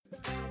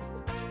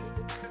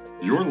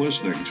You're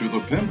listening to the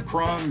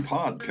Pimpcron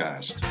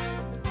Podcast.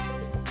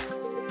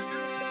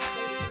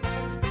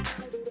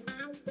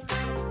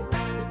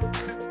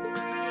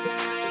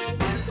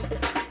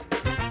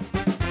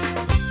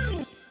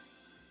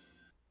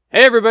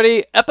 Hey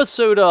everybody,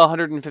 episode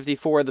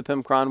 154 of the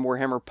Pimpcron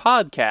Warhammer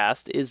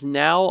Podcast is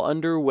now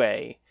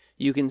underway.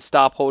 You can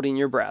stop holding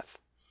your breath.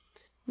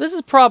 This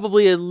is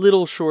probably a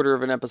little shorter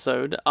of an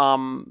episode,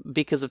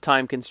 because of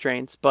time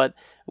constraints, but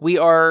we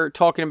are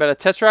talking about a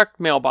Tesseract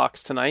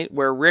mailbox tonight,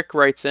 where Rick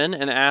writes in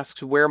and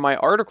asks where my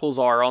articles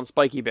are on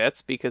Spiky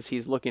Bits, because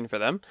he's looking for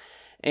them,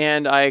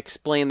 and I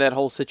explain that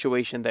whole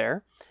situation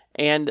there.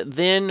 And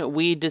then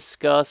we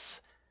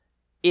discuss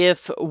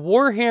if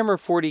Warhammer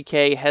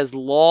 40k has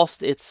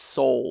lost its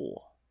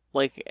soul,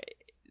 like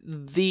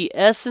the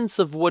essence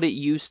of what it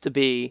used to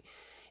be.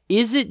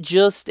 Is it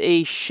just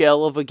a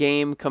shell of a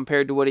game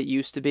compared to what it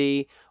used to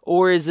be?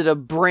 Or is it a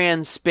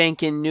brand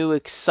spanking new,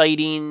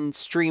 exciting,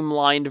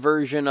 streamlined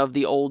version of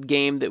the old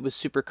game that was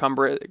super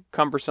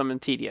cumbersome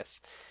and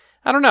tedious?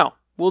 I don't know.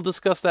 We'll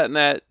discuss that in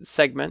that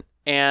segment.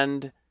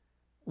 And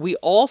we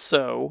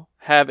also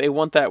have a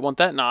Want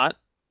That Not,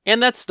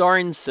 and that's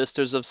starring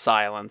Sisters of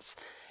Silence.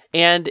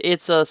 And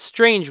it's a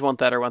strange Want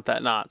That or Want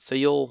That Not, so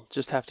you'll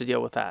just have to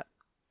deal with that.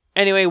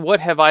 Anyway, what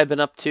have I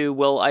been up to?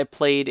 Well, I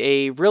played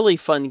a really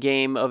fun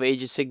game of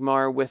Age of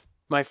Sigmar with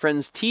my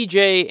friends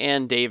TJ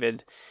and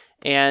David.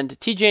 And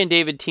TJ and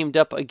David teamed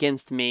up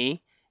against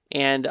me,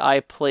 and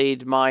I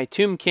played my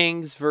Tomb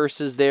Kings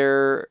versus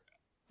their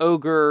not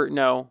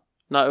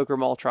Ogre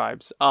Maul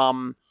tribes.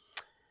 What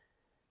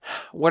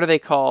are they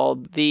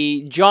called?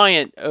 The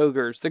giant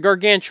ogres, the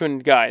gargantuan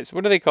guys.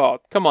 What are they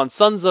called? Come on,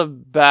 Sons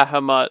of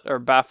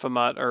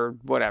Bahamut or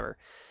whatever.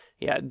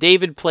 Yeah,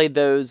 David played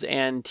those,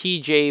 and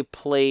TJ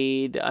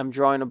played, I'm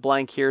drawing a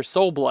blank here,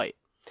 Soulblight.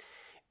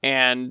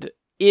 And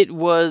it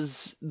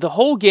was, the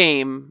whole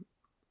game,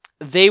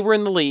 they were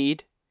in the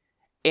lead,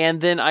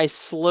 and then I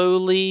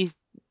slowly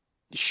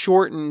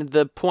shortened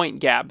the point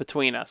gap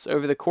between us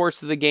over the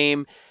course of the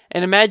game,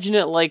 and imagine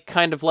it like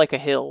kind of like a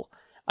hill.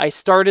 I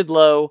started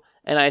low,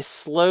 and I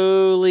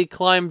slowly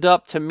climbed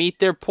up to meet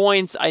their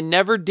points. I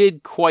never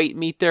did quite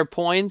meet their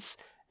points,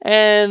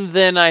 and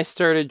then I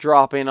started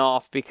dropping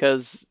off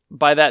because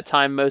by that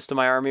time most of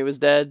my army was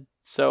dead,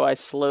 so I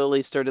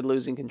slowly started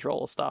losing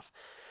control of stuff.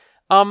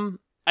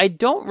 I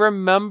don't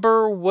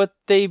remember what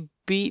they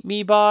beat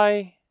me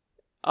by.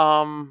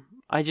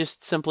 I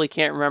just simply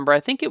can't remember. I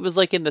think it was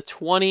like in the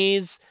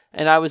 20s,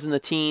 and I was in the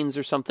teens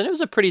or something. It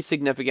was a pretty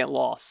significant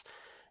loss,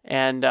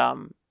 and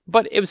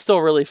but it was still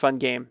a really fun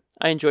game.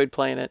 I enjoyed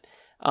playing it.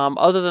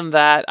 Other than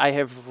that, I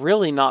have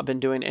really not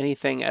been doing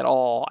anything at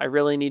all. I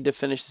really need to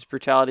finish this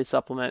Brutality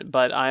supplement,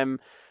 but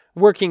I'm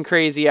working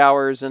crazy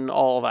hours and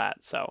all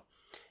that. So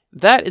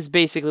that is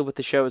basically what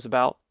the show is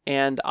about,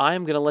 and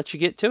I'm going to let you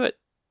get to it.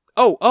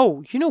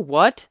 Oh, you know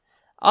what?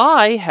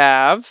 I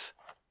have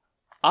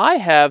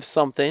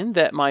something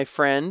that my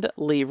friend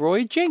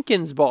Leroy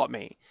Jenkins bought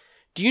me.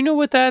 Do you know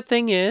what that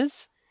thing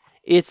is?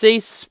 It's a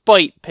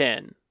spite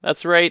pin.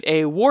 That's right,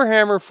 a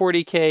Warhammer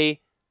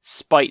 40k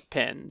spite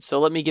pin. So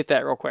let me get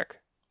that real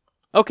quick.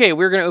 Okay,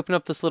 we're going to open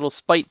up this little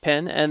spite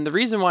pin, and the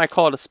reason why I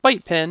call it a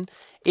spite pin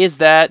is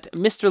that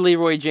Mr.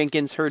 Leroy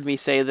Jenkins heard me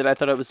say that I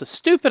thought it was a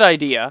stupid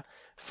idea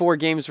for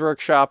Games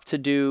Workshop to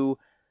do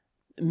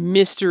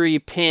mystery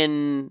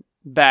pin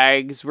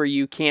bags where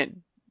you can't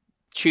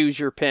choose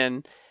your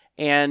pin,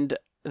 and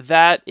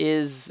that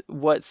is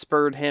what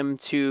spurred him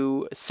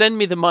to send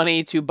me the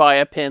money to buy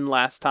a pin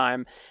last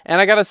time, and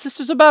I got a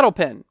Sisters of Battle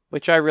pin,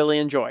 which I really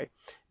enjoy,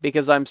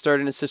 because I'm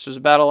starting a Sisters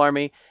of Battle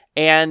army.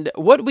 And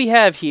what we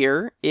have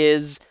here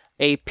is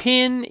a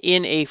pin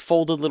in a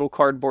folded little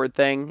cardboard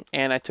thing,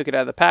 and I took it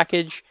out of the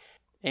package,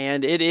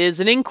 and it is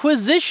an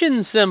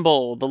Inquisition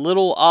symbol, the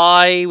little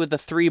eye with the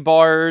 3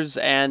 bars,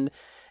 and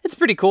it's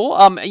pretty cool.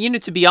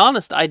 To be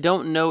honest, I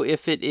don't know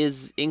if it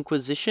is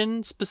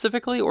Inquisition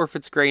specifically, or if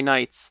it's Grey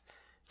Knights.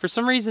 For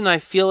some reason, I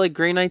feel like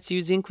Grey Knights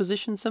use the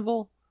Inquisition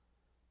symbol,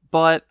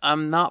 but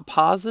I'm not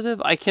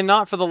positive. I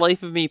cannot for the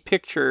life of me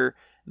picture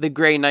the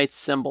Grey Knights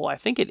symbol. I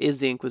think it is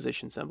the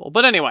Inquisition symbol.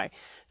 But anyway,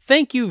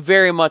 thank you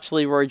very much,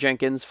 Leroy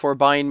Jenkins, for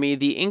buying me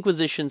the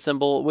Inquisition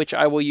symbol, which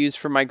I will use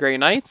for my Grey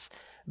Knights,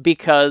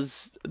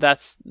 because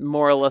that's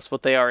more or less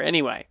what they are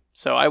anyway.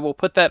 So I will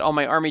put that on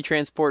my army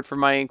transport for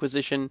my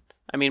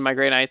my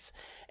Grey Knights.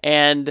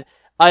 And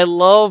I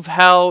love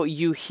how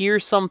you hear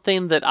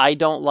something that I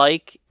don't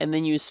like, and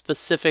then you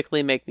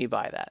specifically make me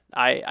buy that.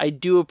 I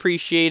do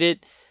appreciate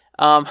it.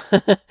 I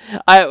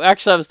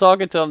was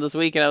talking to him this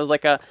week, and I was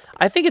like,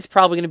 I think it's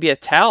probably going to be a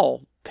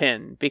Tau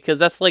pin, because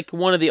that's like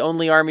one of the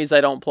only armies I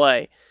don't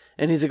play.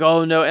 And he's like,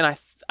 oh no, and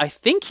I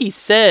think he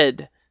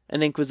said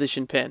an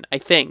Inquisition pin, I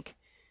think.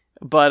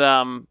 But,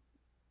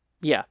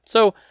 yeah,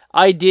 so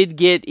I did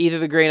get either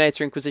the Grey Knights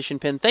or Inquisition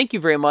pin. Thank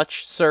you very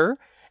much, sir,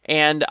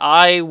 and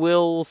I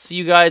will see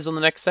you guys on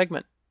the next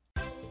segment.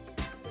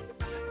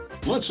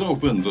 Let's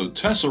open the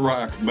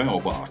Tesseract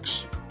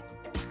mailbox.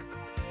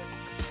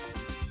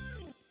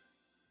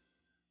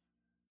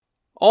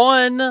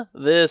 On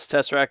this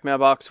Tesseract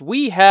mailbox,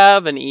 we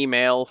have an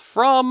email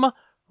from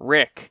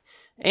Rick.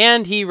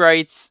 And he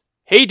writes,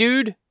 "Hey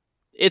dude,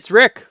 it's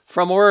Rick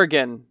from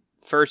Oregon.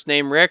 First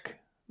name Rick,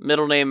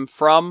 middle name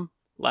from,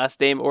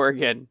 last name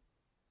Oregon."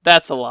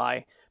 That's a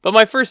lie. But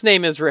my first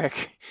name is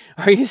Rick.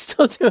 Are you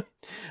still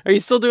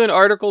doing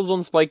articles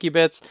on Spiky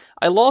Bits?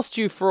 I lost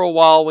you for a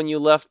while when you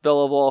left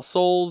Bell of All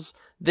Souls,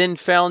 then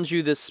found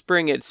you this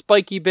spring at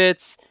Spiky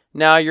Bits.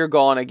 Now you're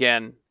gone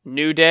again.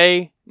 New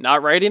day,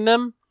 not writing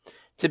them?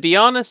 To be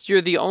honest,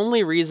 you're the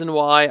only reason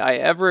why I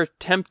ever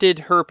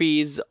attempted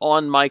herpes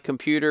on my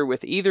computer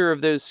with either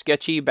of those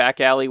sketchy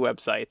back alley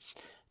websites.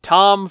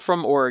 Tom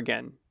from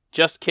Oregon.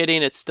 Just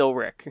kidding, it's still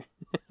Rick.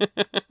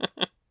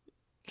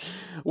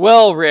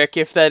 Well, Rick,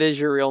 if that is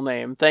your real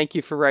name, thank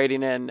you for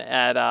writing in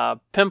at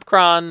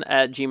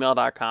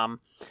pimpcron@gmail.com.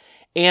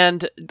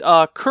 And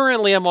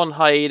currently I'm on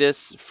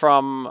hiatus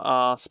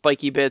from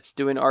Spiky Bits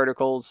doing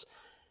articles.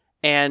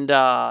 And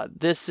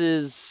this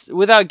is,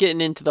 without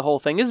getting into the whole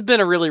thing, this has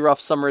been a really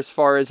rough summer as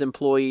far as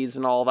employees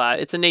and all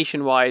that. It's a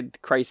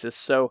nationwide crisis.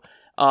 So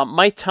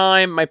my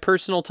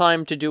personal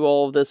time to do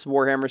all of this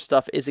Warhammer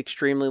stuff is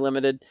extremely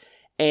limited.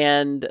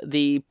 And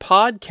the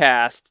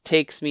podcast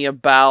takes me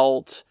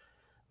about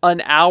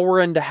an hour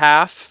and a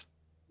half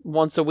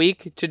once a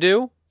week to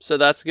do. So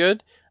that's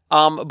good.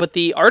 But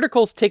the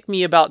articles take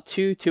me about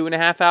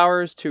 2.5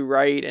 hours to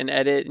write and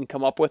edit and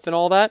come up with and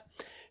all that.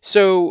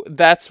 So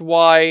that's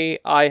why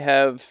I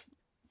have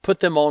put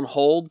them on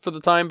hold for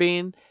the time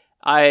being.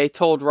 I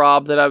told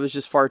Rob that I was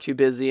just far too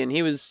busy, and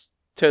he was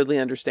totally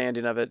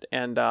understanding of it.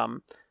 And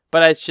but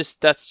that's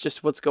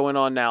just what's going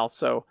on now.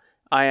 So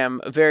I am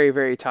very,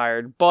 very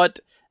tired. But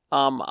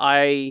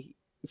I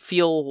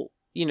feel,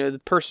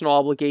 the personal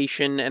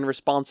obligation and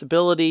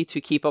responsibility to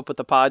keep up with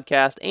the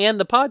podcast. And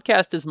the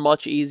podcast is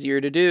much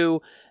easier to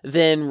do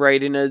than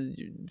writing a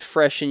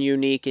fresh and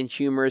unique and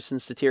humorous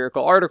and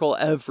satirical article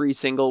every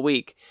single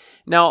week.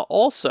 Now,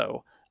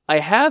 also, I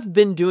have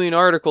been doing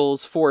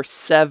articles for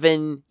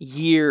 7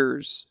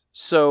 years.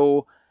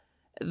 So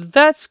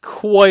that's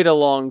quite a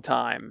long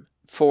time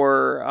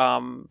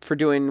for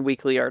doing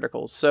weekly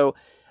articles. So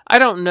I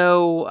don't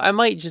know. I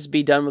might just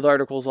be done with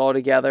articles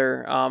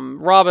altogether.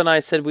 Rob and I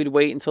said we'd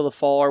wait until the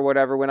fall or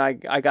whatever when I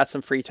got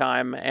some free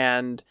time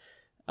and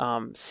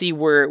see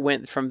where it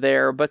went from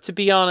there. But to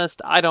be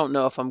honest, I don't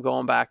know if I'm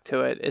going back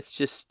to it. It's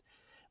just,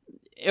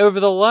 over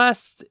the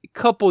last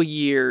couple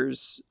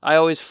years, I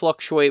always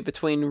fluctuate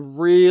between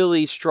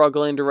really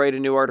struggling to write a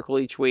new article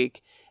each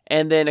week,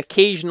 and then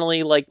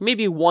occasionally, like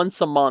maybe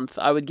once a month,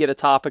 I would get a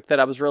topic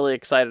that I was really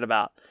excited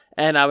about,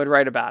 and I would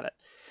write about it.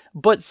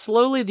 But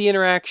slowly, the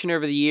interaction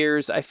over the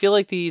years, I feel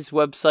like these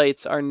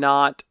websites are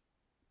not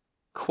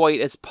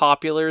quite as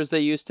popular as they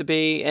used to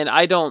be, and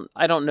I don't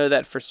know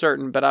that for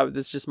certain, but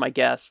this is just my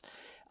guess.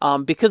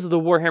 Because of the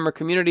Warhammer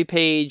community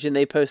page, and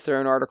they post their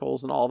own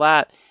articles and all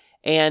that,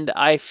 and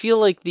I feel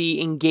like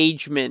the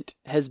engagement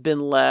has been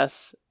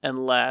less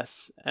and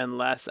less and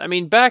less. I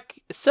mean,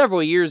 back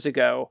several years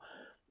ago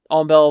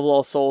on Bell of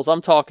Lost Souls,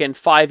 I'm talking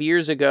 5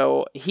 years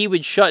ago, he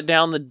would shut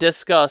down the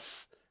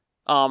Discuss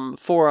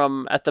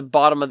forum at the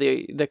bottom of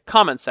the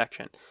comment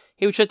section.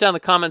 He would shut down the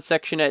comment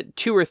section at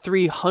 200 or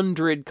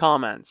 300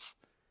 comments.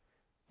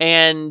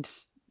 And,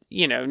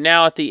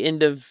 now at the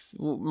end of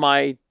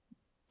my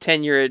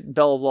tenure at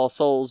Bell of Lost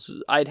Souls,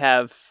 I'd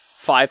have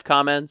 5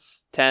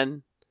 comments,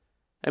 10.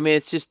 I mean,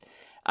 it's just,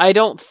 I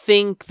don't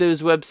think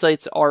those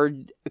websites are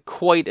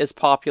quite as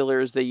popular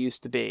as they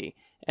used to be.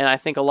 And I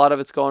think a lot of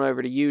it's going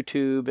over to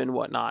YouTube and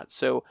whatnot.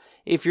 So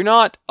if you're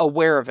not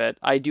aware of it,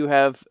 I do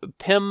have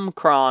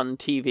Pimpcron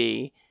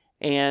TV,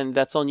 and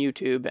that's on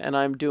YouTube. And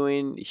I'm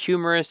doing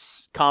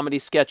humorous comedy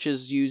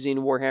sketches using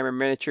Warhammer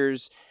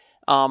miniatures.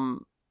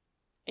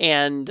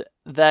 And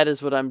that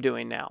is what I'm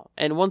doing now.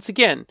 And once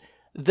again,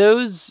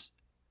 those,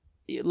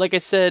 like I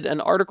said,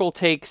 an article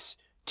takes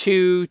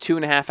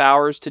 2.5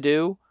 hours to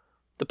do.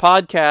 The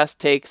podcast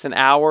takes an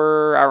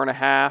hour and a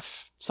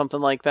half, something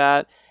like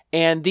that.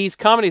 And these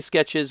comedy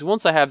sketches,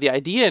 once I have the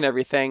idea and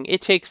everything,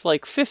 it takes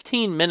like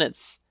 15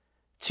 minutes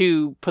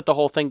to put the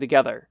whole thing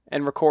together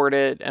and record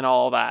it and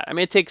all that. I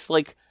mean, it takes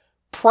like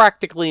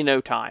practically no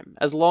time,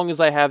 as long as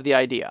I have the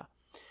idea.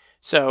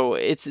 So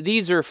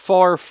these are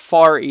far,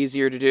 far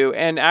easier to do.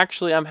 And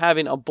actually, I'm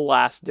having a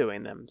blast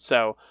doing them.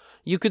 So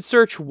you could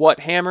search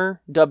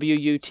Wuthammer,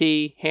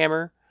 W-U-T,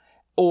 Hammer,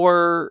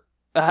 or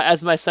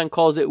as my son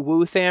calls it,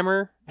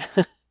 Woothammer,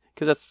 because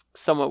that's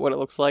somewhat what it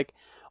looks like,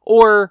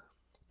 or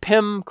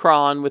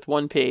Pimpcron with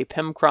 1 P,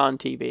 Pimpcron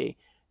TV,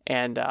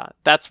 and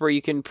that's where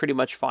you can pretty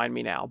much find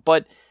me now.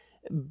 But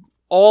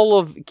all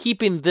of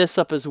keeping this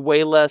up is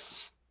way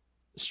less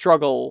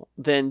struggle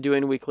than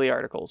doing weekly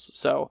articles.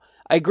 So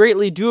I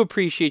greatly do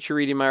appreciate you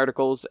reading my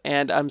articles,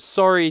 and I'm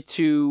sorry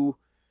to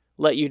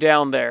let you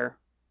down there,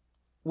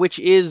 which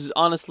is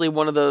honestly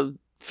one of the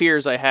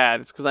fears I had.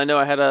 It's because I know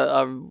I had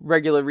a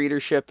regular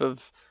readership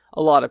of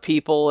a lot of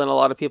people, and a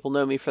lot of people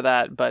know me for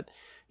that, but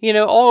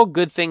all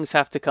good things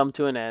have to come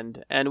to an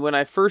end. And when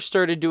I first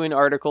started doing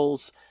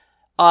articles,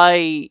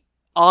 I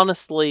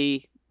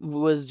honestly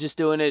was just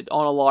doing it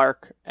on a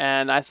lark,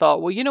 and I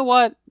thought, well, you know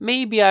what?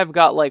 Maybe I've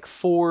got like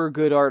 4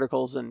 good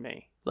articles in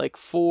me. Like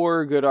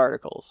 4 good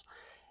articles.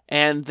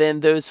 And then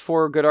those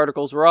 4 good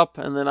articles were up,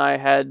 and then I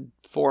had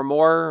 4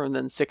 more, and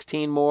then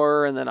 16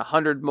 more, and then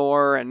 100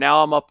 more, and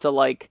now I'm up to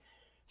like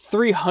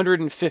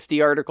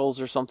 350 articles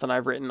or something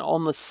I've written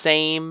on the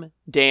same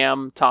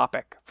damn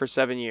topic for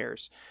 7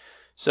 years.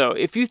 So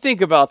if you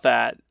think about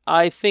that,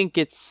 I think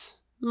it's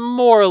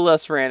more or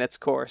less ran its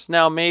course.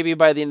 Now, maybe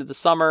by the end of the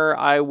summer,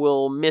 I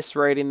will miss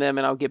writing them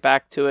and I'll get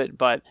back to it,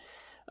 but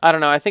I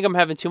don't know. I think I'm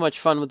having too much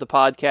fun with the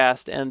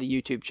podcast and the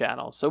YouTube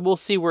channel. So we'll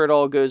see where it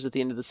all goes at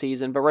the end of the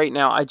season, but right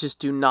now, I just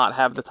do not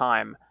have the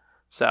time.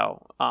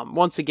 So,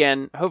 once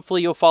again,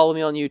 hopefully you'll follow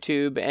me on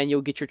YouTube and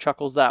you'll get your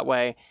chuckles that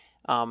way.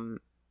 And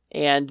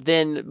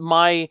then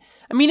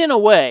in a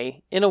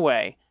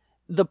way,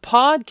 the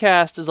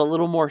podcast is a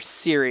little more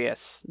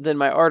serious than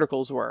my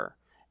articles were.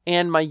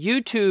 And my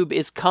YouTube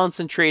is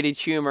concentrated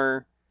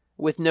humor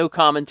with no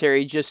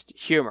commentary, just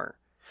humor.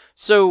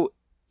 So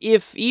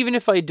even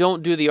if I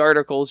don't do the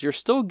articles, you're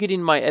still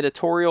getting my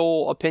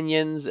editorial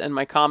opinions and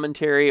my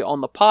commentary on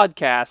the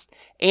podcast,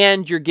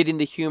 and you're getting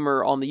the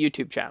humor on the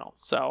YouTube channel.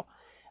 So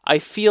I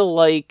feel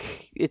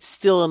like it's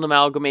still an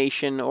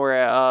amalgamation or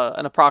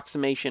an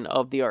approximation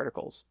of the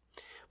articles.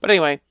 But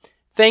anyway,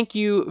 thank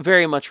you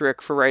very much,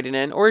 Rick, for writing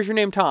in. Or is your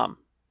name Tom?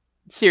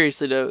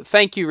 Seriously, though,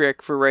 thank you,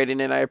 Rick, for writing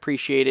in. I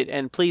appreciate it.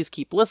 And please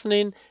keep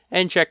listening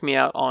and check me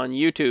out on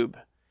YouTube.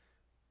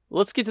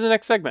 Let's get to the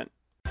next segment.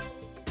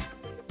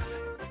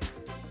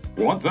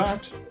 Want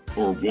that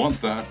or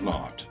want that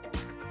not?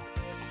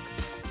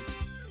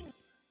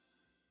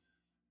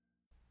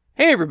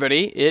 Hey,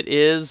 everybody. It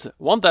is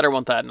Want That or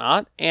Want That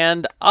Not.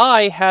 And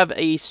I have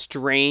a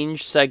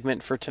strange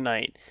segment for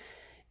tonight.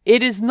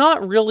 It is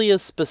not really a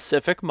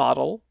specific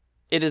model.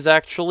 It is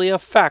actually a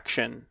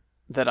faction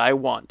that I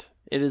want.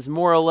 It is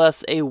more or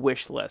less a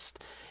wish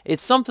list.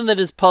 It's something that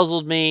has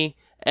puzzled me,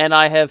 and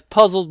I have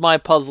puzzled my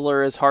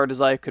puzzler as hard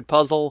as I could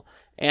puzzle,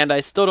 and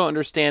I still don't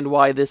understand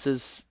why this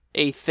is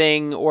a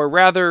thing, or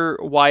rather,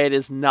 why it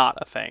is not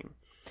a thing.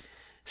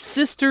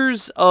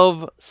 Sisters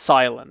of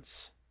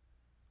Silence.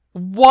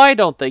 Why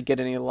don't they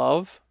get any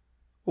love?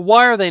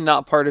 Why are they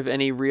not part of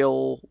any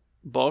real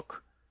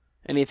book?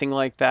 Anything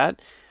like that?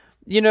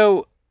 You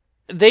know,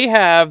 they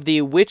have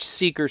the Witch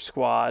Seeker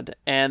Squad,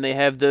 and they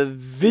have the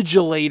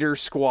Vigilator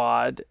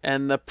Squad,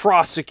 and the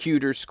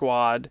Prosecutor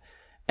Squad,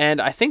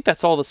 and I think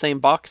that's all the same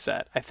box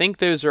set. I think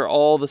those are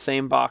all the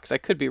same box. I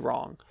could be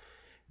wrong.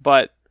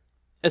 But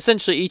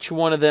essentially each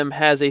one of them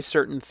has a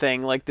certain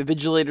thing. Like the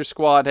Vigilator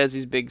Squad has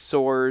these big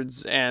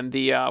swords, and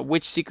the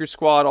Witch Seeker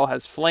Squad all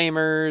has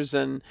flamers,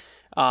 and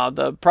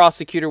the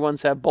Prosecutor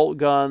ones have bolt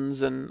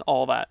guns, and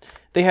all that.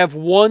 They have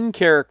one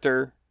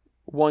character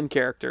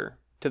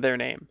to their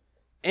name.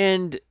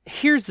 And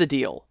here's the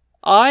deal.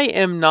 I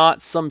am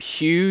not some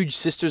huge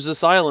Sisters of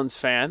Silence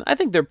fan. I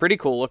think they're pretty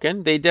cool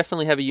looking. They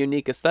definitely have a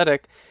unique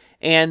aesthetic.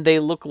 And they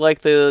look like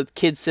the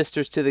kid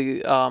sisters to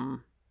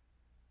the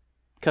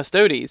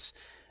Custodes.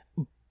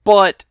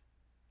 But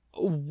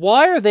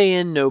why are they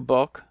in no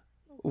book?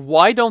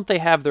 Why don't they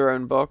have their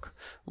own book?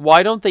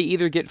 Why don't they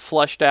either get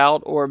fleshed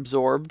out or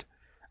absorbed?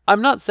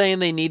 I'm not saying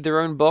they need their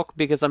own book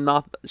because I'm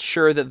not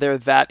sure that they're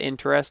that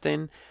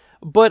interesting.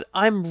 But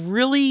I'm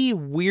really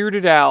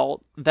weirded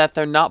out that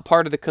they're not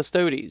part of the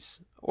Custodes,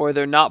 or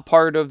they're not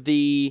part of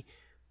the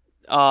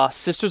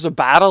Sisters of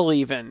Battle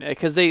even,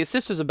 because the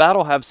Sisters of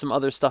Battle have some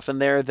other stuff in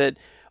there that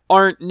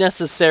aren't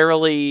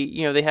necessarily,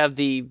 they have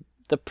the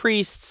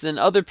priests and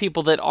other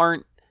people that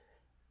aren't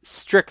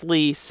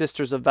strictly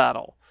Sisters of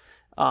Battle.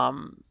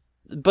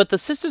 But the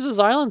Sisters of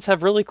Silence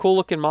have really cool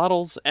looking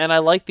models, and I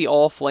like the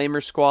All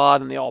Flamer Squad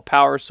and the All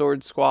Power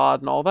Sword Squad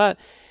and all that.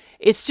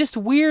 It's just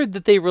weird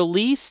that they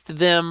released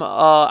them,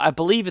 I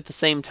believe, at the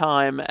same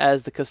time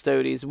as the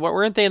Custodes.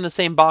 Weren't they in the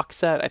same box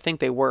set? I think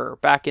they were,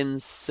 back in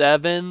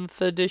 7th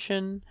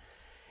edition.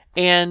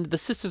 And the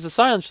Sisters of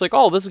Silence were like,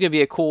 oh, this is going to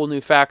be a cool new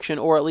faction,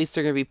 or at least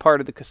they're going to be part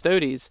of the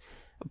Custodes.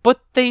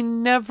 But they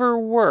never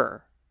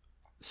were.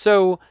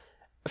 So,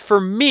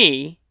 for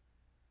me,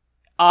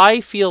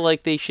 I feel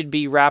like they should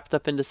be wrapped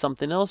up into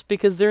something else,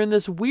 because they're in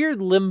this weird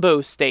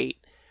limbo state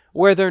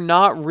where they're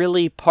not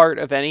really part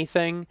of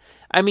anything.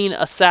 I mean,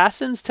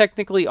 assassins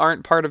technically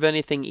aren't part of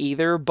anything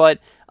either, but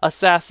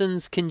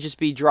assassins can just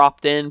be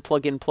dropped in,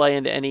 plug and play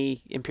into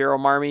any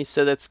Imperial army,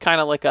 so that's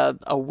kind of like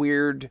a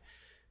weird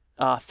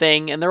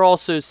thing, and they're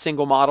also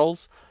single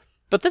models.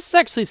 But this is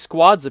actually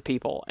squads of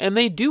people, and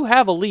they do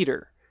have a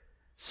leader.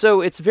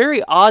 So it's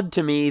very odd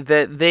to me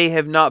that they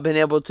have not been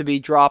able to be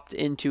dropped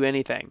into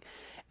anything.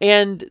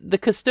 And the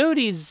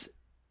Custodes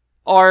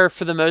are,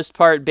 for the most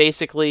part,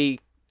 basically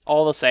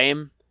all the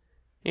same.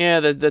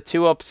 Yeah, the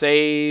 2-up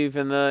save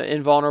and the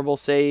invulnerable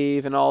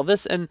save and all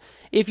this. And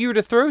if you were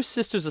to throw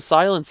Sisters of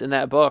Silence in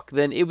that book,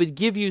 then it would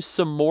give you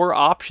some more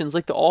options,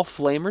 like the All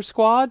Flamer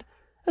Squad.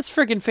 That's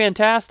freaking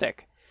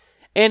fantastic.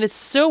 And it's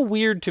so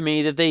weird to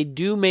me that they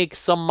do make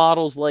some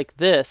models like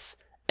this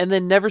and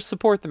then never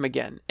support them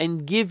again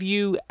and give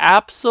you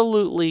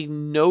absolutely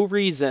no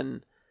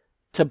reason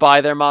to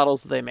buy their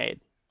models that they made.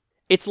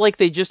 It's like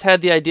they just had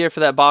the idea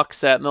for that box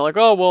set, and they're like,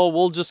 oh, well,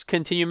 we'll just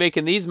continue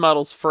making these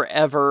models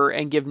forever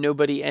and give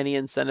nobody any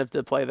incentive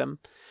to play them.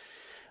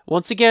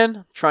 Once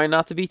again, trying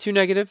not to be too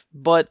negative,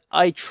 but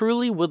I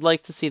truly would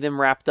like to see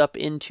them wrapped up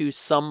into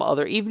some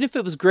other, even if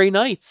it was Grey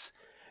Knights.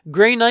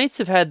 Grey Knights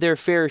have had their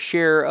fair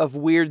share of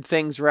weird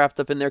things wrapped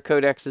up in their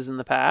codexes in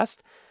the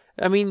past.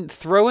 I mean,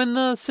 throw in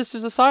the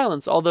Sisters of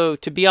Silence, although,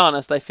 to be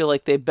honest, I feel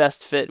like they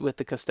best fit with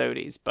the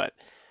Custodes, but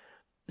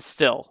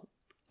still,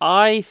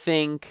 I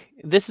think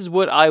this is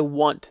what I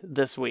want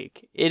this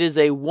week. It is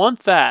a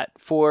want that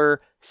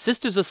for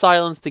Sisters of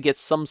Silence to get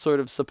some sort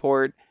of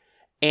support,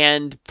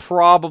 and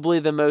probably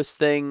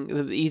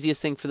the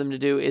easiest thing for them to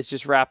do is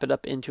just wrap it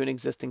up into an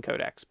existing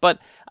codex. But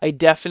I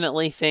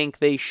definitely think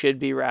they should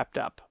be wrapped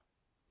up.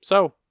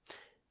 So,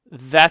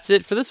 that's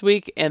it for this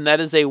week, and that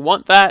is a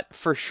want that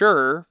for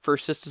sure for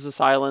Sisters of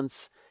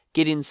Silence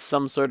getting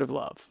some sort of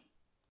love.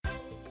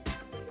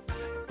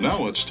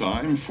 Now it's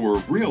time for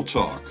Real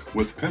Talk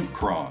with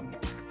Pimpcron.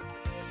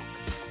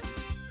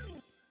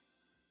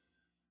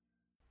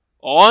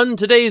 On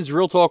today's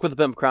Real Talk with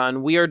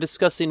Pimpcron, we are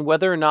discussing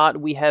whether or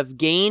not we have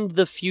gained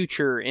the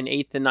future in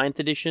 8th and 9th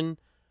edition,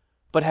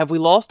 but have we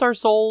lost our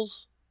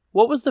souls?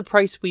 What was the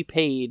price we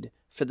paid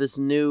for this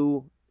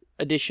new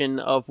edition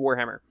of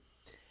Warhammer?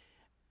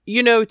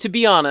 You know, to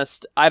be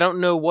honest, I don't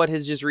know what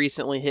has just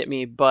recently hit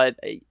me, but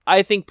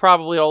I think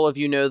probably all of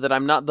you know that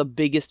I'm not the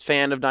biggest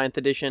fan of 9th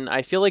edition.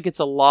 I feel like it's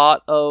a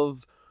lot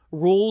of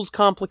rules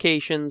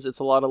complications, it's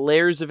a lot of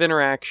layers of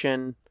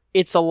interaction,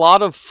 it's a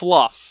lot of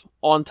fluff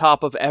on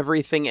top of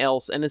everything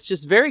else, and it's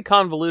just very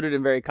convoluted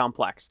and very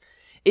complex.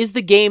 Is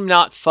the game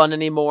not fun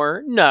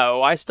anymore?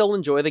 No, I still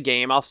enjoy the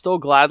game. I'll still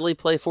gladly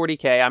play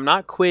 40k. I'm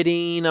not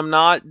quitting, I'm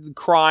not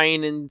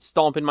crying and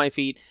stomping my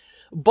feet,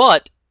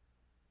 but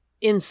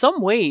in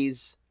some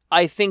ways,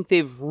 I think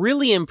they've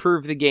really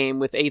improved the game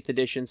with 8th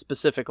edition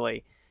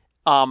specifically.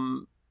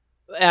 And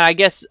I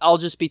guess I'll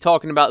just be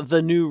talking about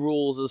the new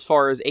rules as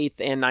far as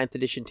 8th and 9th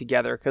edition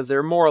together, because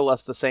they're more or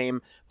less the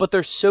same, but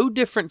they're so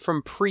different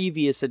from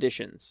previous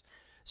editions.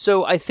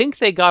 So I think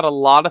they got a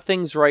lot of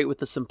things right with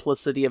the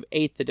simplicity of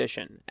 8th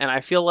edition, and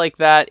I feel like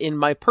that, in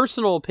my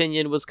personal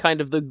opinion, was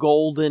kind of the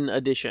golden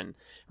edition.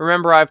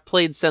 Remember, I've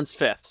played since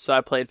 5th, so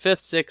I played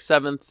 5th, 6th,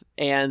 7th,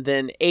 and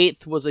then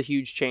 8th was a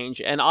huge change,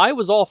 and I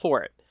was all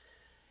for it.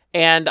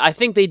 And I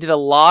think they did a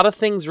lot of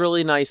things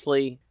really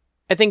nicely.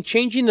 I think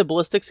changing the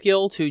ballistic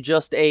skill to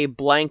just a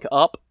blank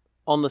up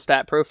on the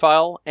stat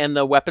profile, and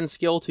the weapon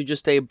skill to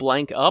just a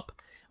blank up,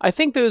 I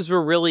think those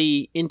were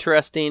really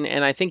interesting,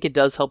 and I think it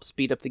does help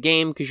speed up the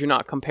game, because you're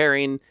not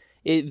comparing.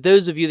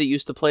 Those of you that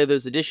used to play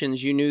those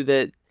editions, you knew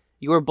that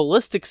your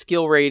ballistic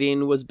skill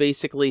rating was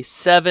basically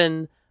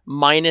 7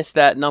 minus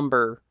that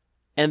number,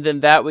 and then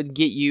that would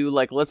get you,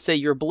 like, let's say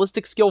your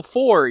ballistic skill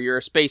 4, you're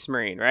a Space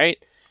Marine, right?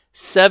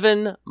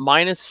 7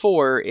 minus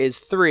 4 is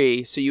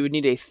 3, so you would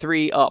need a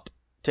 3 up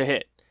to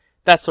hit.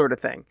 That sort of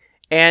thing.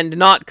 And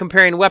not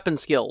comparing weapon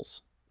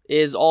skills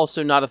is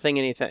also not a thing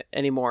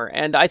anymore,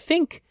 and I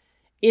think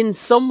in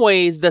some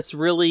ways, that's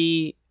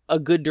really a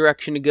good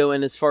direction to go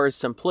in as far as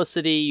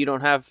simplicity. You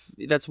don't have,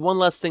 that's one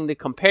less thing to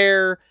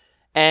compare,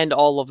 and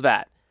all of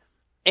that.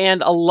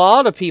 And a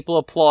lot of people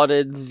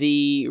applauded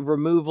the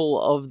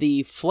removal of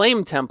the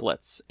flame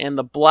templates and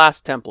the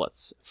blast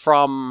templates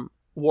from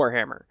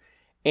Warhammer.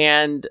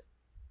 And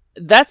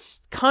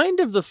that's kind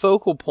of the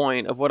focal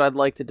point of what I'd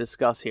like to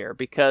discuss here,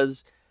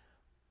 because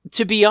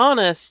to be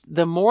honest,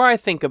 the more I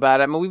think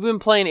about it, I mean, we've been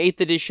playing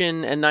 8th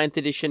edition and 9th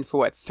edition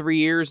for 3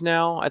 years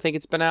now? I think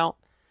it's been out,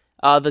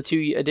 the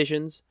 2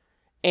 editions.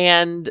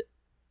 And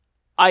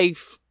I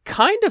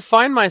kind of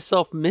find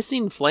myself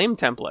missing flame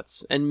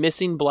templates and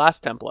missing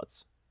blast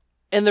templates.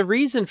 And the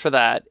reason for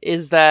that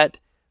is that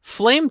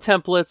flame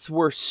templates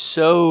were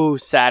so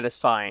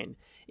satisfying.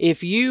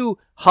 If you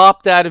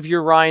hopped out of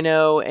your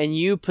Rhino and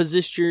you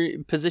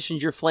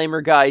positioned your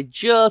flamer guy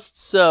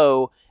just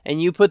so, and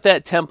you put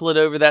that template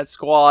over that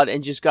squad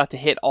and just got to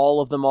hit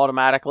all of them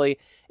automatically,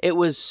 it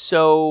was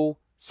so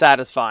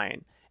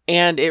satisfying.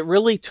 And it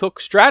really took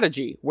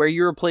strategy, where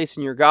you were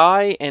placing your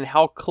guy and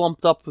how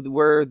clumped up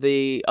were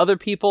the other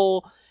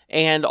people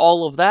and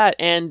all of that.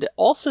 And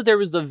also there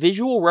was the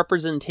visual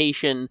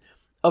representation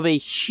of a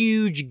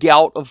huge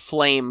gout of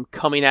flame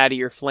coming out of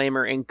your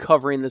flamer and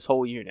covering this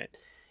whole unit.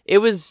 It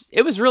was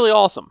really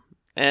awesome.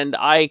 And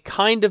I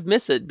kind of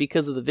miss it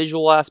because of the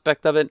visual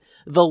aspect of it,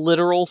 the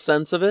literal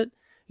sense of it.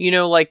 You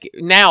know, like,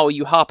 now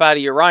you hop out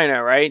of your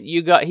Rhino, right?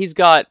 He's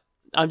got,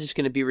 I'm just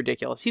going to be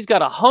ridiculous. He's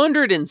got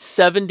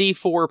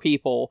 174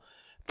 people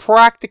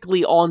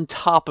practically on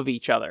top of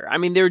each other. I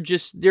mean,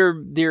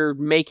 they're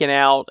making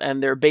out,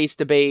 and they're base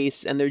to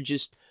base, and they're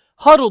just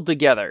huddled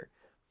together.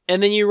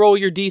 And then you roll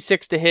your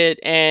D6 to hit,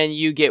 and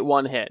you get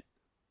 1 hit.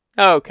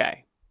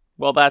 Okay.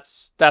 Well,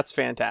 that's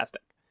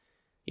fantastic.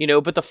 You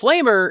know, but the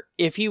Flamer,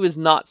 if he was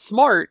not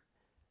smart,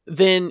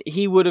 then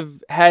he would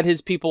have had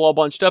his people all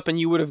bunched up, and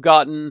you would have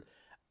gotten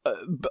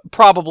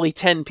probably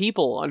 10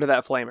 people under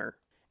that Flamer.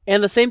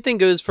 And the same thing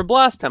goes for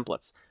blast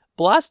templates.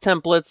 Blast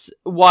templates,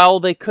 while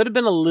they could have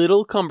been a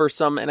little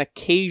cumbersome and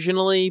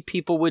occasionally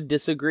people would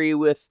disagree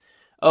with,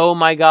 oh,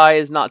 my guy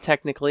is not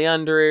technically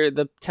under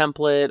the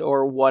template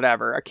or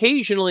whatever.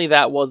 Occasionally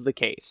that was the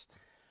case.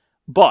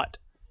 But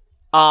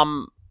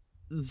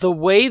the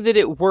way that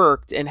it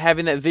worked and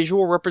having that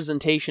visual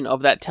representation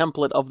of that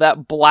template, of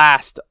that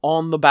blast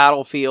on the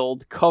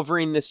battlefield,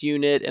 covering this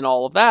unit and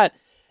all of that,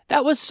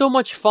 that was so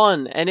much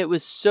fun. And it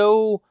was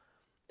so...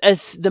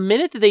 As the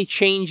minute that they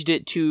changed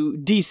it to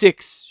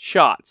D6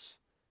 shots,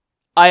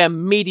 I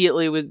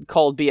immediately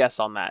called BS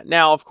on that.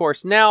 Now, of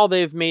course, now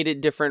they've made it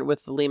different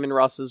with the Leman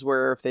Russes,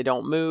 where if they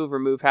don't move or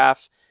move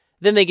half,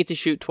 then they get to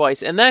shoot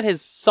twice, and that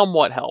has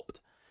somewhat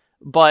helped.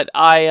 But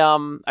I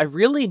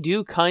really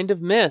do kind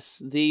of miss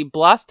the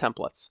blast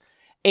templates.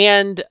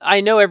 And I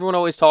know everyone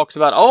always talks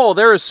about, oh,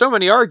 there are so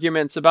many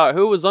arguments about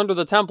who was under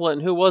the template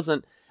and who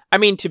wasn't. I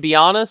mean, to be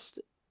honest,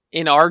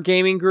 in our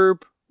gaming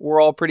group, we're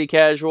all pretty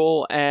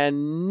casual,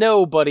 and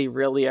nobody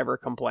really ever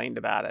complained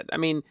about it. I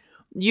mean,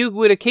 you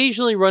would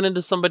occasionally run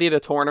into somebody at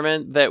a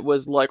tournament that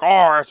was like,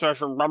 oh, it's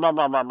blah, blah,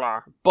 blah, blah,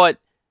 blah. But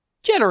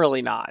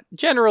generally not.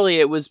 Generally,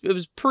 it was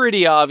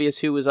pretty obvious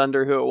who was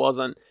under, who it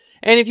wasn't.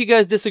 And if you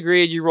guys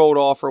disagreed, you rolled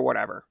off or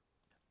whatever.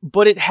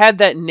 But it had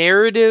that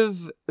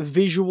narrative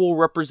visual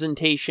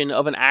representation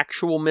of an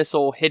actual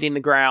missile hitting the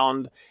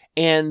ground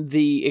and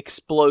the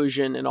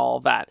explosion and all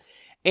of that.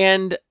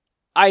 And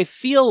I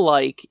feel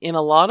like, in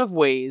a lot of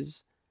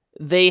ways,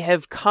 they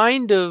have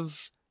kind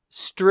of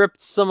stripped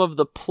some of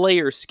the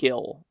player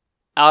skill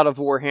out of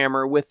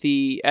Warhammer with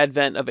the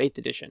advent of 8th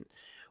edition.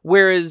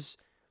 Whereas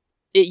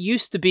it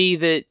used to be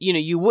that,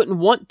 you wouldn't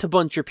want to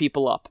bunch your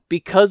people up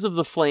because of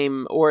the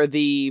flame or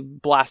the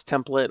blast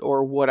template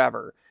or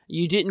whatever.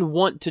 You didn't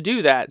want to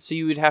do that, so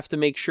you would have to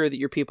make sure that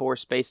your people were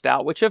spaced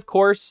out, which, of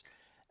course,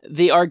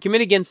 the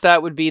argument against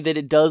that would be that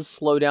it does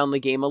slow down the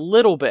game a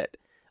little bit.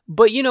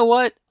 But you know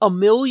what?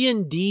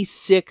 1,000,000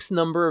 D6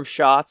 number of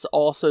shots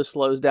also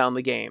slows down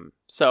the game.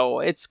 So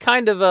it's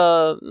kind of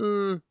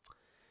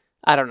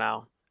I don't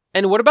know.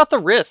 And what about the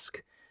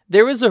risk?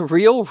 There is a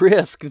real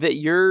risk that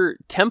your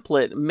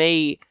template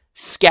may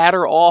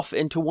scatter off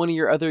into one of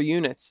your other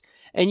units.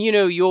 And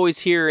you always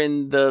hear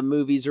in the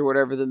movies or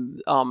whatever,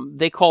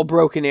 they call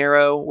broken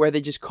arrow, where they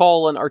just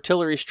call an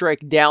artillery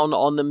strike down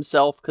on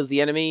themselves because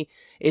the enemy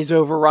is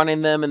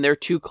overrunning them and they're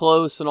too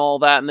close and all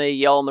that, and they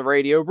yell on the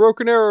radio,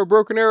 broken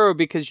arrow,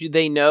 because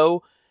they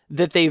know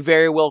that they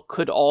very well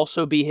could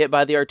also be hit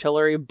by the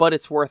artillery, but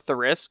it's worth the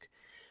risk.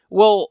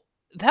 Well,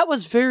 that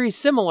was very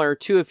similar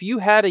to if you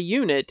had a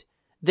unit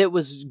that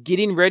was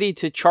getting ready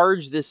to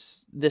charge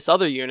this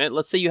other unit.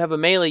 Let's say you have a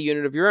melee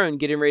unit of your own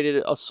getting ready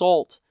to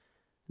assault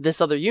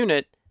this other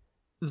unit,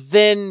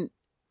 then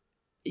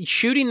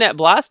shooting that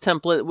blast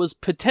template was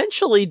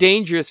potentially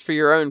dangerous for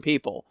your own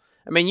people.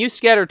 I mean, you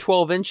scatter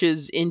 12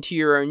 inches into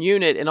your own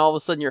unit and all of a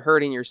sudden you're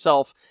hurting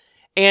yourself.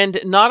 And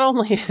not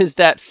only is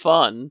that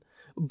fun,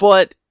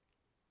 but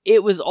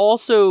it was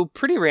also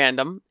pretty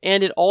random,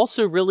 and it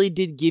also really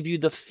did give you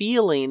the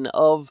feeling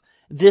of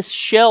this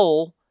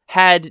shell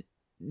had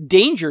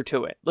danger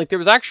to it. Like there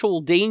was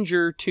actual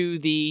danger to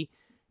the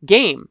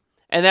game.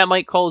 And that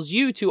might cause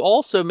you to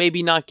also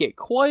maybe not get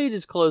quite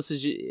as close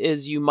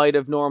as you might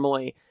have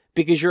normally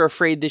because you're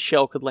afraid this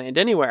shell could land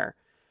anywhere.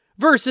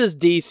 Versus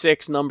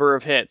D6 number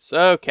of hits.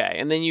 Okay,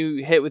 and then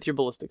you hit with your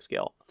ballistic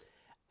skill.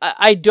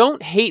 I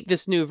don't hate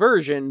this new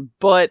version,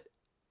 but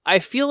I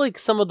feel like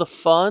some of the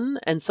fun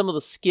and some of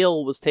the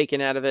skill was taken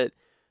out of it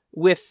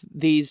with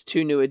these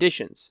two new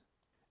additions.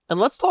 And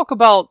let's talk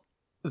about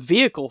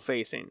vehicle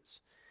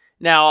facings.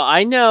 Now,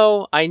 I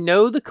know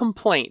the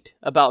complaint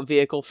about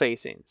vehicle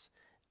facings.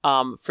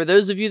 For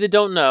those of you that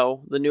don't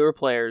know, the newer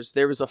players,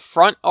 there was a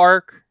front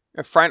armor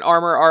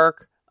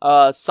arc,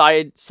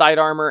 side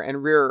armor,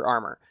 and rear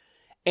armor.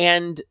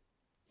 And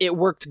it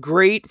worked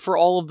great for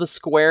all of the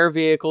square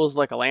vehicles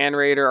like a Land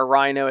Raider, a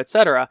Rhino,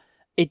 etc.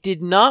 It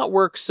did not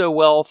work so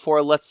well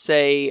for, let's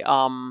say,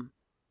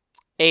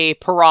 a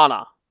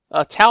Piranha,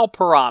 a Tau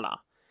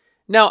Piranha.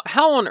 Now,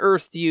 how on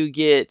earth do you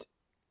get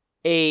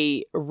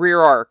a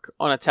rear arc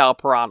on a Tau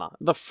Piranha?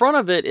 The front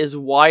of it is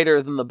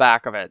wider than the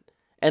back of it.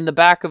 And the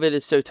back of it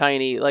is so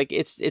tiny, like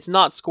it's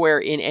not square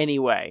in any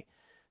way.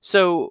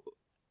 So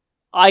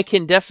I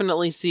can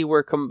definitely see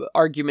where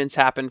arguments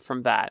happen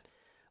from that.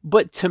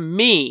 But to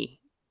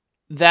me,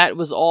 that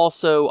was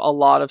also a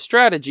lot of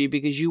strategy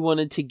because you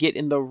wanted to get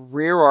in the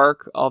rear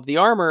arc of the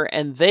armor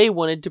and they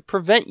wanted to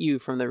prevent you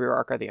from the rear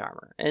arc of the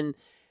armor. And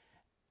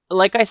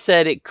like I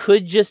said, it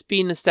could just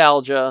be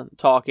nostalgia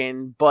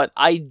talking, but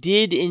I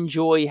did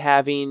enjoy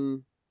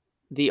having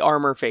the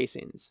armor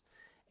facings.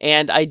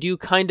 And I do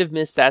kind of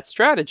miss that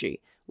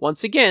strategy.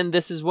 Once again,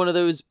 this is one of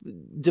those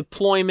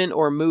deployment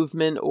or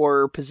movement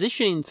or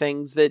positioning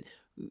things that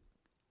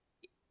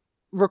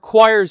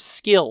requires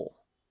skill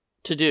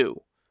to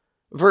do.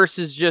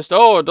 Versus just,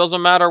 it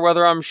doesn't matter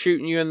whether I'm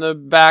shooting you in the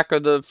back or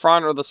the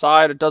front or the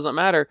side, it doesn't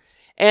matter.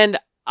 And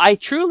I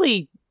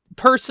truly,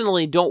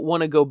 personally don't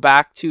want to go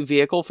back to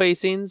vehicle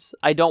facings.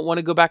 I don't want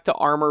to go back to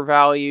armor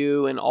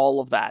value and all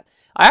of that.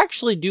 I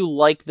actually do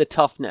like the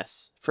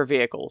toughness for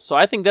vehicles. So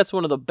I think that's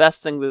one of the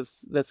best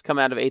things that's come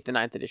out of 8th and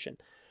 9th edition.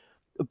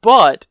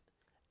 But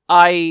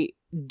I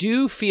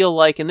do feel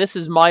like, and this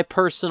is my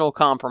personal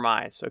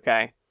compromise,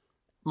 okay?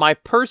 My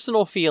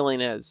personal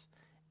feeling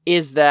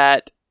is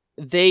that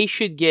they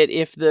should get,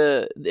 if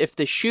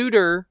the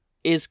shooter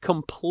is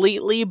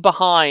completely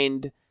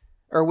behind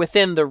or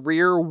within the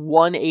rear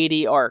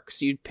 180 arc,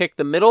 so you'd pick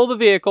the middle of the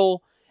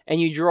vehicle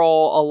and you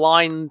draw a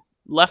line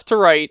left to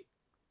right,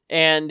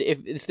 and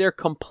if they're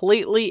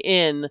completely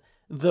in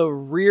the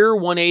rear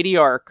 180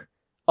 arc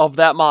of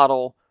that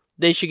model,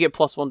 they should get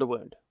 +1 to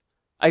wound.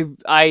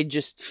 I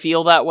just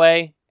feel that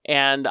way,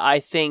 and I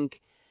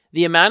think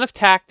the amount of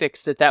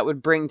tactics that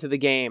would bring to the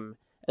game,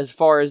 as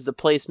far as the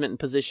placement and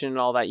position and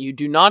all that, you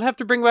do not have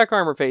to bring back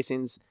armor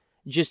facings,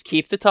 just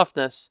keep the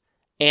toughness,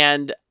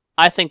 and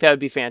I think that would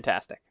be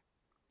fantastic.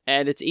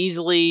 And it's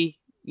easily,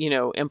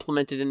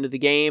 implemented into the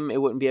game.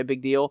 It wouldn't be a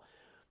big deal.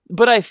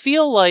 But I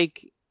feel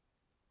like,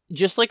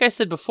 just like I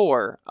said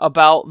before,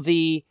 about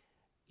the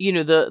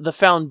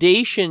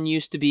foundation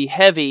used to be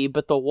heavy,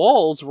 but the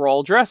walls were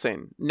all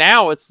dressing.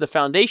 Now it's the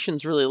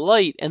foundation's really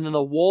light, and then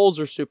the walls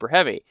are super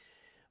heavy.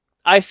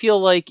 I feel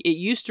like it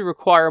used to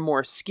require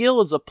more skill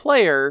as a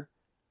player,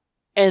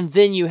 and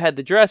then you had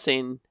the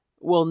dressing.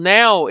 Well,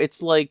 now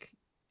it's like,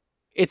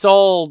 it's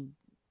all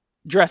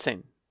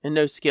dressing and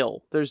no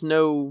skill. There's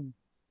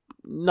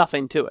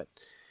nothing to it.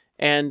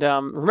 And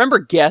remember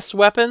guess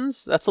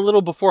weapons? That's a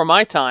little before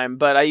my time,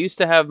 but I used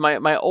to have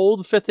my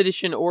old 5th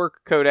edition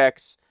Orc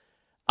Codex,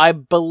 I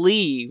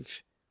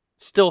believe,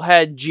 still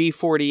had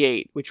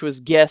G48, which was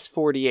guess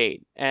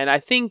 48. And I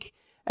think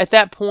at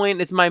that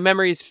point, my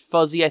memory's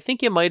fuzzy. I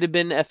think it might have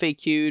been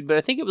FAQ'd, but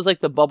I think it was like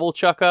the Bubble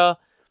Chucka,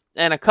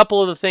 and a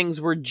couple of the things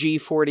were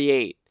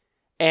G48.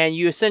 And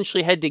you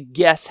essentially had to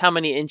guess how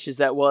many inches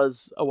that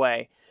was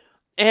away.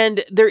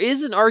 And there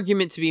is an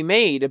argument to be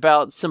made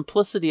about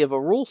simplicity of a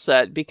rule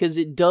set, because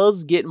it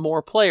does get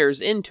more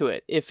players into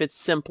it if it's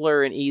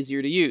simpler and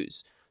easier to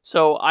use.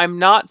 So I'm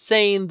not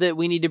saying that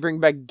we need to bring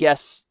back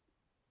guess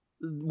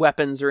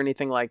weapons or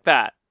anything like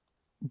that.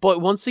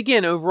 But once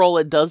again, overall,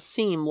 it does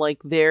seem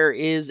like there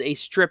is a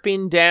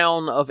stripping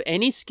down of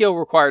any skill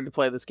required to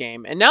play this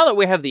game. And now that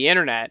we have the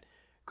internet,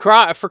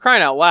 for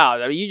crying out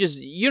loud, I mean,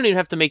 you don't even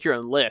have to make your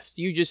own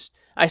list.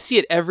 I see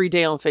it every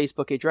day on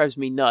Facebook. It drives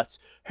me nuts.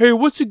 Hey,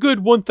 what's a good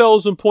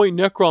 1,000 point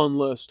Necron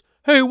list?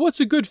 Hey, what's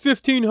a good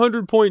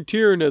 1,500 point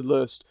Tyranid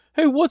list?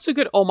 Hey, what's a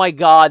good... Oh my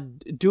god,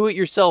 do it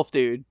yourself,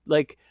 dude.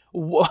 Like,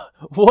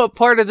 what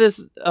part of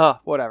this...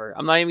 whatever.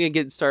 I'm not even going to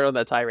get started on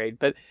that tirade,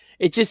 but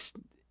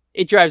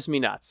it drives me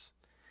nuts.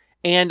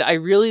 And I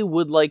really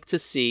would like to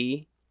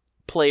see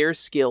player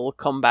skill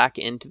come back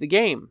into the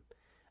game.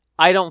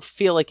 I don't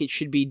feel like it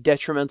should be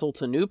detrimental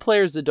to new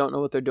players that don't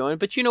know what they're doing,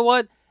 but you know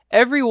what?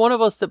 Every one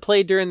of us that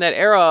played during that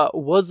era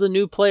was a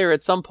new player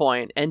at some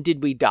point, and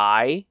did we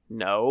die?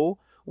 No.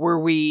 Were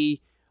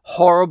we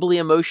horribly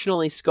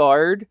emotionally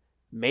scarred?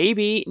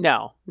 Maybe.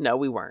 No,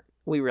 we weren't.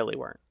 We really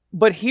weren't.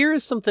 But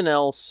here's something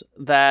else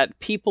that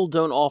people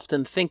don't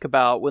often think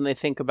about when they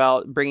think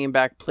about bringing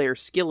back player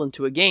skill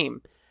into a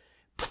game.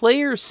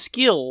 Player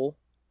skill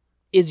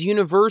is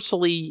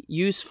universally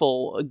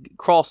useful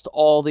across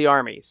all the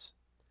armies.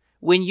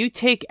 When you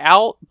take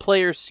out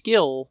player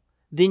skill,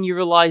 then you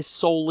rely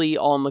solely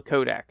on the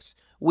codex,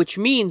 which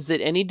means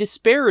that any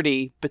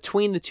disparity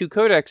between the two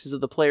codexes of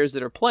the players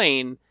that are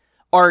playing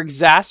are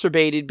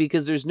exacerbated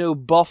because there's no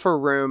buffer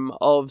room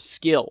of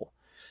skill.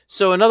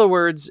 So in other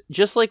words,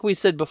 just like we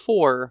said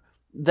before,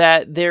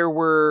 that there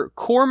were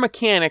core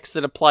mechanics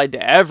that applied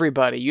to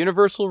everybody,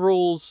 universal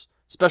rules,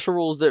 special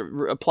rules that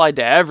applied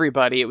to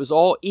everybody, it was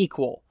all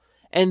equal.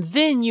 And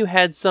then you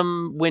had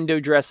some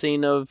window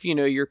dressing of,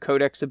 your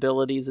codex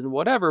abilities and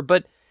whatever.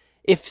 But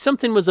if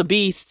something was a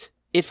beast,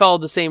 it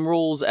followed the same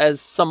rules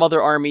as some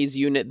other army's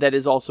unit that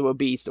is also a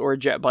beast or a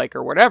jet bike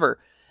or whatever.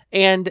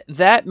 And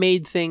that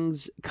made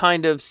things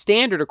kind of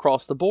standard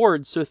across the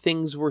board, so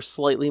things were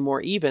slightly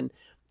more even.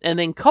 And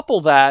then couple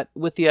that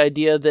with the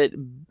idea that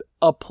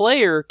a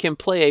player can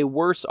play a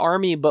worse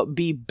army but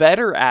be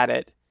better at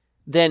it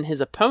than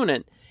his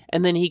opponent,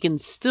 and then he can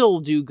still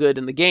do good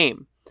in the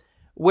game.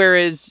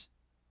 Whereas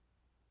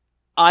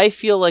I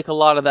feel like a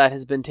lot of that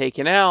has been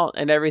taken out,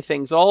 and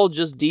everything's all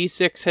just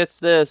D6 hits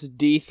this,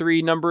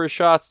 D3 number of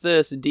shots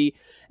this,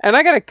 And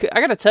I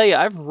gotta tell you,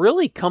 I've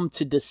really come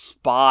to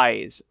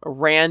despise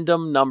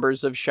random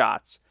numbers of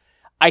shots.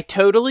 I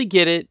totally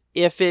get it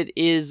if it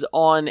is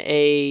on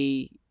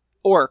a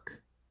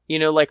orc,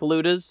 like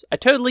Ludas. I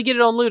totally get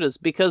it on Ludas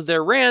because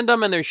they're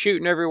random and they're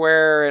shooting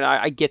everywhere, and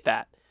I get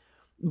that.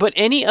 But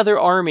any other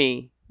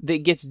army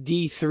that gets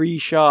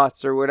D3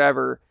 shots or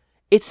whatever,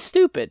 it's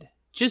stupid.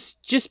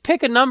 Just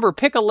pick a number,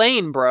 pick a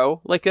lane,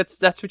 bro. Like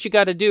that's what you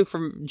got to do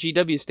from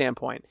GW's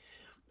standpoint.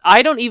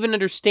 I don't even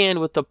understand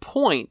what the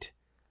point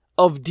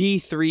of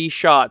D3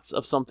 shots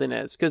of something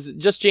is, because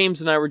just James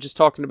and I were just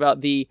talking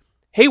about the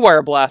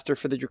Haywire Blaster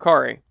for the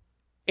Drukhari,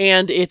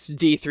 and it's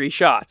D3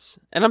 shots.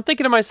 And I'm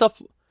thinking to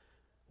myself,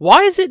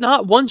 why is it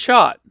not 1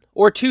 shot,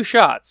 or 2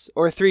 shots,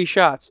 or 3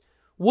 shots?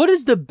 What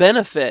is the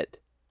benefit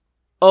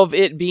of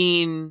it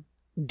being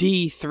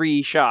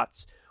D3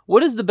 shots?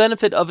 What is the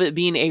benefit of it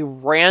being a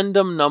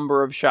random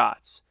number of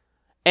shots?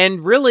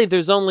 And really,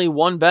 there's only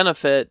one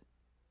benefit,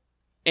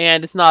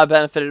 and it's not a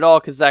benefit at all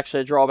because it's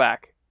actually a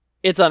drawback.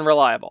 It's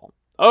unreliable.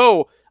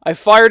 Oh, I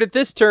fired it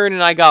this turn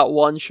and I got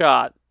 1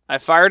 shot. I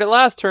fired it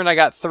last turn, I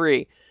got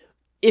 3.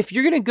 If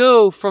you're going to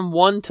go from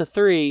 1 to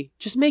 3,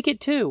 just make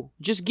it 2.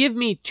 Just give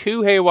me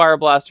 2 Haywire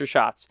Blaster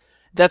shots.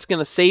 That's going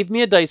to save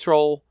me a dice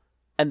roll,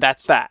 and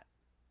that's that.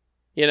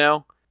 You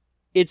know?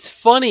 It's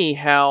funny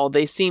how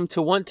they seem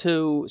to want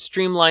to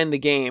streamline the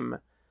game,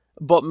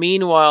 but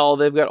meanwhile,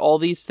 they've got all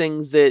these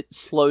things that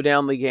slow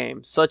down the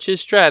game, such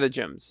as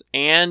stratagems,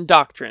 and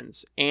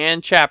doctrines,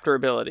 and chapter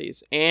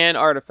abilities, and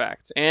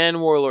artifacts,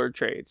 and warlord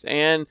traits,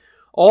 and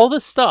all the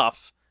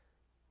stuff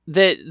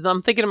that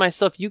I'm thinking to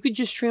myself, you could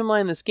just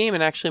streamline this game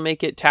and actually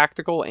make it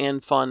tactical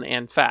and fun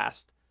and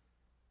fast.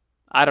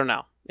 I don't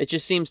know. It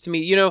just seems to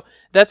me,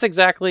 that's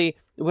exactly...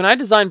 When I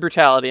designed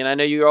Brutality, and I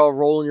know you're all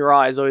rolling your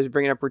eyes always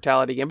bringing up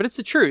Brutality again, but it's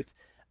the truth.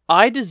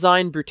 I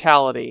designed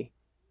Brutality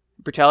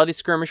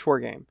Skirmish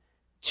Wargame,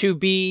 to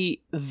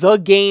be the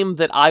game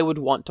that I would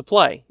want to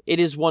play. It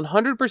is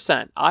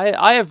 100%.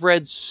 I have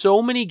read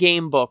so many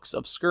game books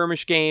of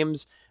skirmish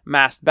games,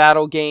 massed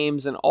battle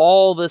games, and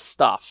all this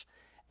stuff.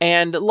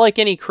 And like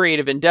any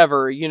creative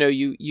endeavor,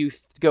 you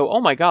go,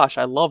 oh my gosh,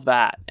 I love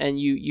that.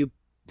 And you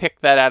pick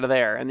that out of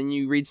there. And then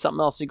you read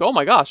something else, you go, oh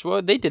my gosh,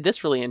 well, they did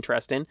this really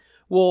interesting.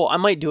 Well, I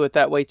might do it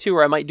that way too,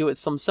 or I might do it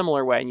some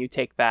similar way, and you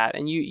take that,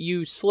 and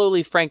you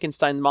slowly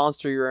Frankenstein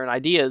monster your own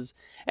ideas.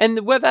 And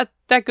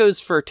that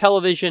goes for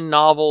television,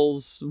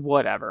 novels,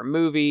 whatever,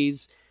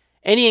 movies,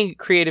 any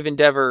creative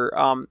endeavor,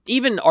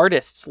 even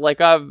artists.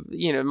 Like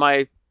in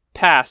my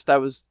past, I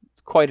was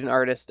quite an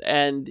artist,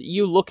 and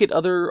you look at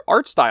other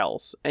art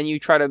styles, and you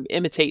try to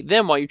imitate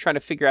them while you're trying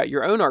to figure out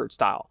your own art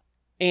style.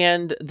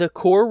 And the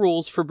core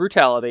rules for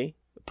Brutality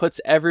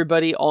puts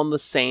everybody on the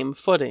same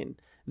footing.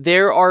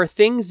 There are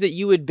things that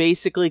you would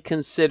basically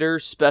consider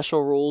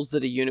special rules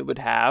that a unit would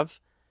have,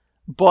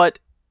 but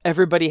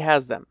everybody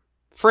has them.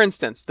 For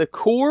instance, the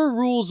core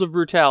rules of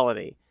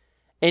Brutality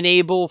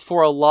enable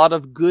for a lot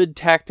of good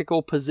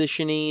tactical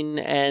positioning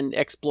and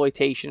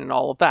exploitation and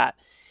all of that.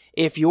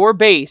 If your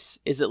base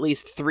is at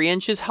least 3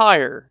 inches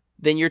higher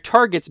than your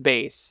target's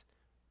base,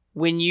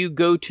 when you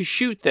go to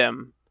shoot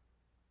them,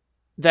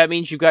 that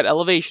means you've got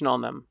elevation on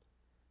them.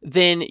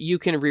 Then you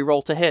can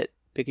reroll to hit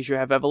because you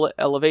have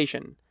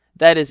elevation.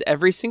 That is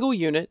every single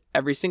unit,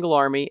 every single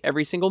army,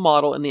 every single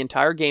model in the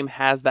entire game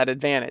has that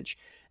advantage.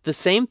 The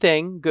same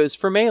thing goes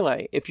for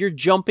melee. If you're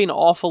jumping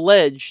off a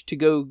ledge to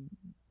go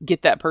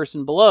get that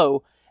person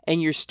below,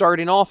 and you're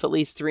starting off at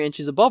least 3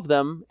 inches above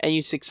them, and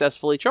you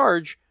successfully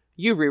charge,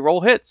 you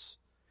reroll hits.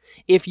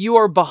 If you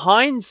are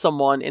behind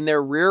someone in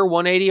their rear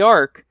 180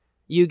 arc,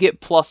 you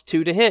get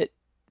 +2 to hit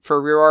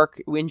for rear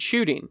arc when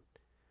shooting.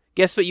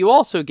 Guess what you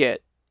also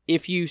get?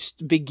 If you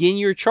begin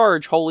your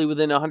charge wholly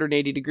within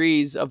 180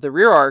 degrees of the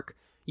rear arc,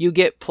 you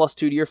get +2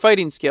 to your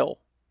fighting skill.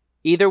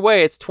 Either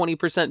way, it's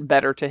 20%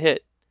 better to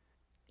hit.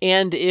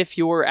 And if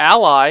you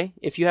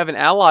have an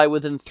ally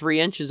within 3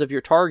 inches of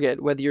your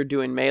target, whether you're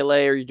doing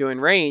melee or you're doing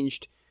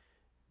ranged,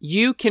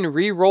 you can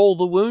re-roll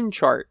the wound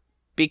chart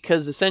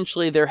because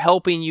essentially they're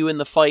helping you in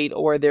the fight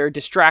or they're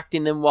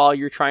distracting them while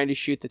you're trying to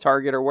shoot the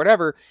target or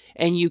whatever,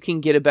 and you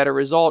can get a better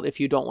result if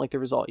you don't like the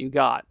result you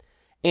got.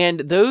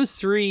 And those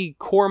 3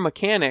 core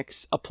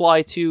mechanics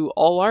apply to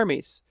all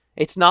armies.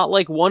 It's not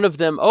like one of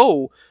them,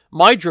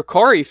 my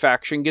Drukhari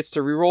faction gets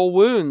to reroll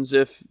wounds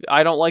if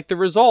I don't like the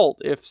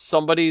result, if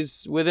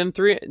somebody's within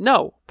 3...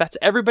 No,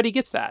 everybody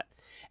gets that.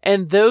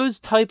 And those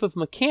type of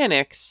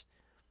mechanics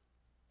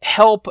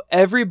help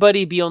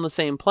everybody be on the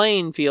same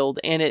playing field,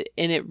 and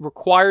it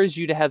requires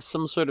you to have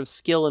some sort of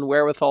skill and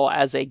wherewithal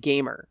as a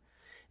gamer.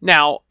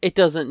 Now, it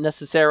doesn't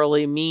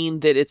necessarily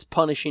mean that it's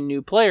punishing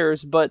new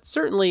players, but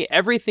certainly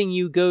every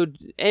new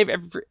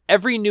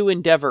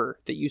endeavor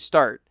that you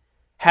start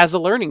has a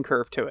learning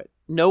curve to it.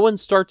 No one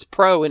starts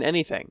pro in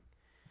anything.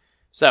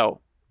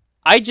 So,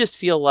 I just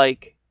feel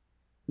like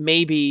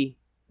maybe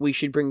we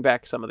should bring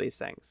back some of these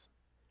things.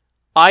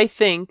 I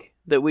think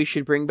that we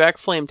should bring back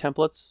flame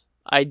templates.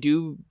 I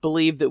do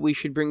believe that we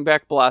should bring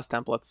back blast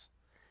templates.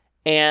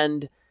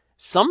 And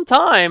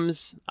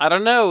sometimes, I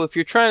don't know, if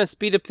you're trying to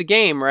speed up the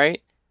game,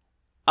 right?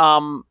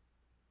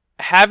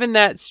 Having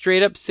that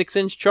straight up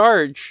 6-inch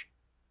charge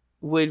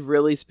would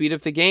really speed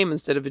up the game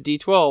instead of a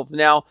D12.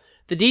 Now,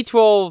 the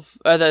D12,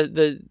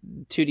 the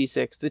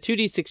 2D6, the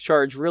 2D6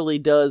 charge really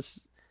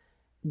does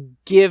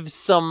give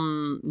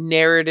some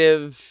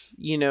narrative.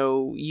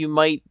 You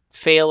might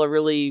fail a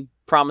really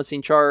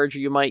promising charge, or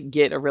you might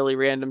get a really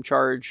random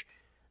charge.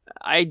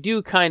 I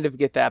do kind of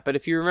get that, but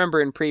if you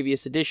remember in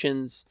previous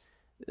editions,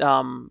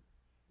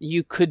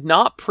 you could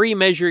not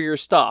pre-measure your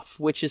stuff,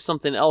 which is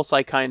something else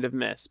I kind of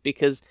miss,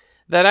 because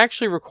that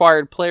actually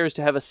required players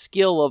to have a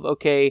skill of,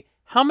 okay,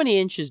 how many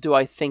inches do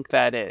I think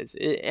that is?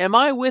 Am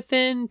I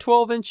within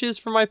 12 inches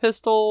for my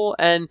pistol?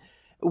 And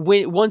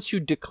once you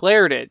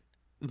declared it,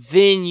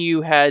 then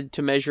you had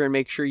to measure and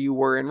make sure you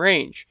were in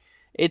range.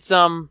 It's,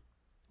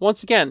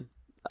 once again,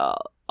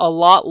 a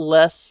lot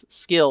less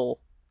skill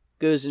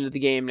goes into the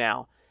game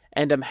now.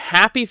 And I'm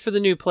happy for the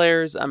new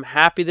players. I'm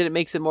happy that it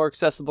makes it more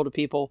accessible to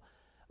people.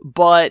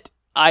 But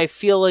I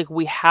feel like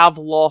we have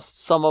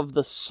lost some of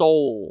the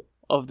soul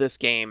of this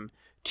game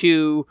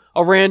to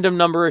a random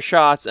number of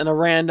shots and a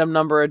random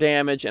number of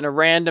damage and a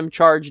random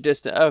charge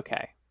distance.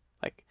 Okay.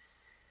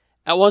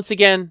 Once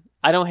again,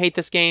 I don't hate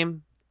this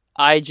game.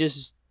 I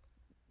just,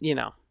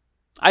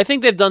 I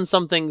think they've done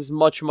some things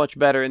much, much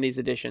better in these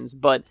editions,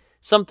 but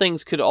some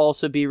things could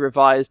also be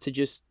revised to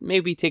just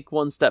maybe take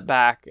one step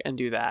back and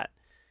do that.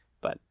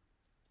 But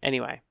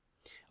anyway.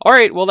 All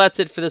right, well,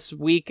 that's it for this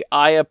week.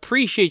 I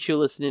appreciate you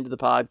listening to the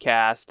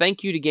podcast.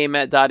 Thank you to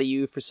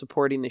GameMat.eu for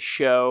supporting the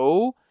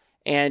show.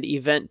 And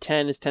Event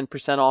 10 is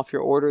 10% off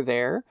your order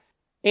there.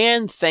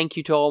 And thank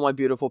you to all my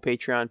beautiful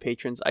Patreon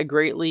patrons. I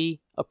greatly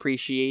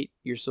appreciate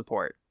your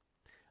support.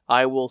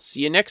 I will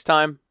see you next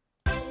time.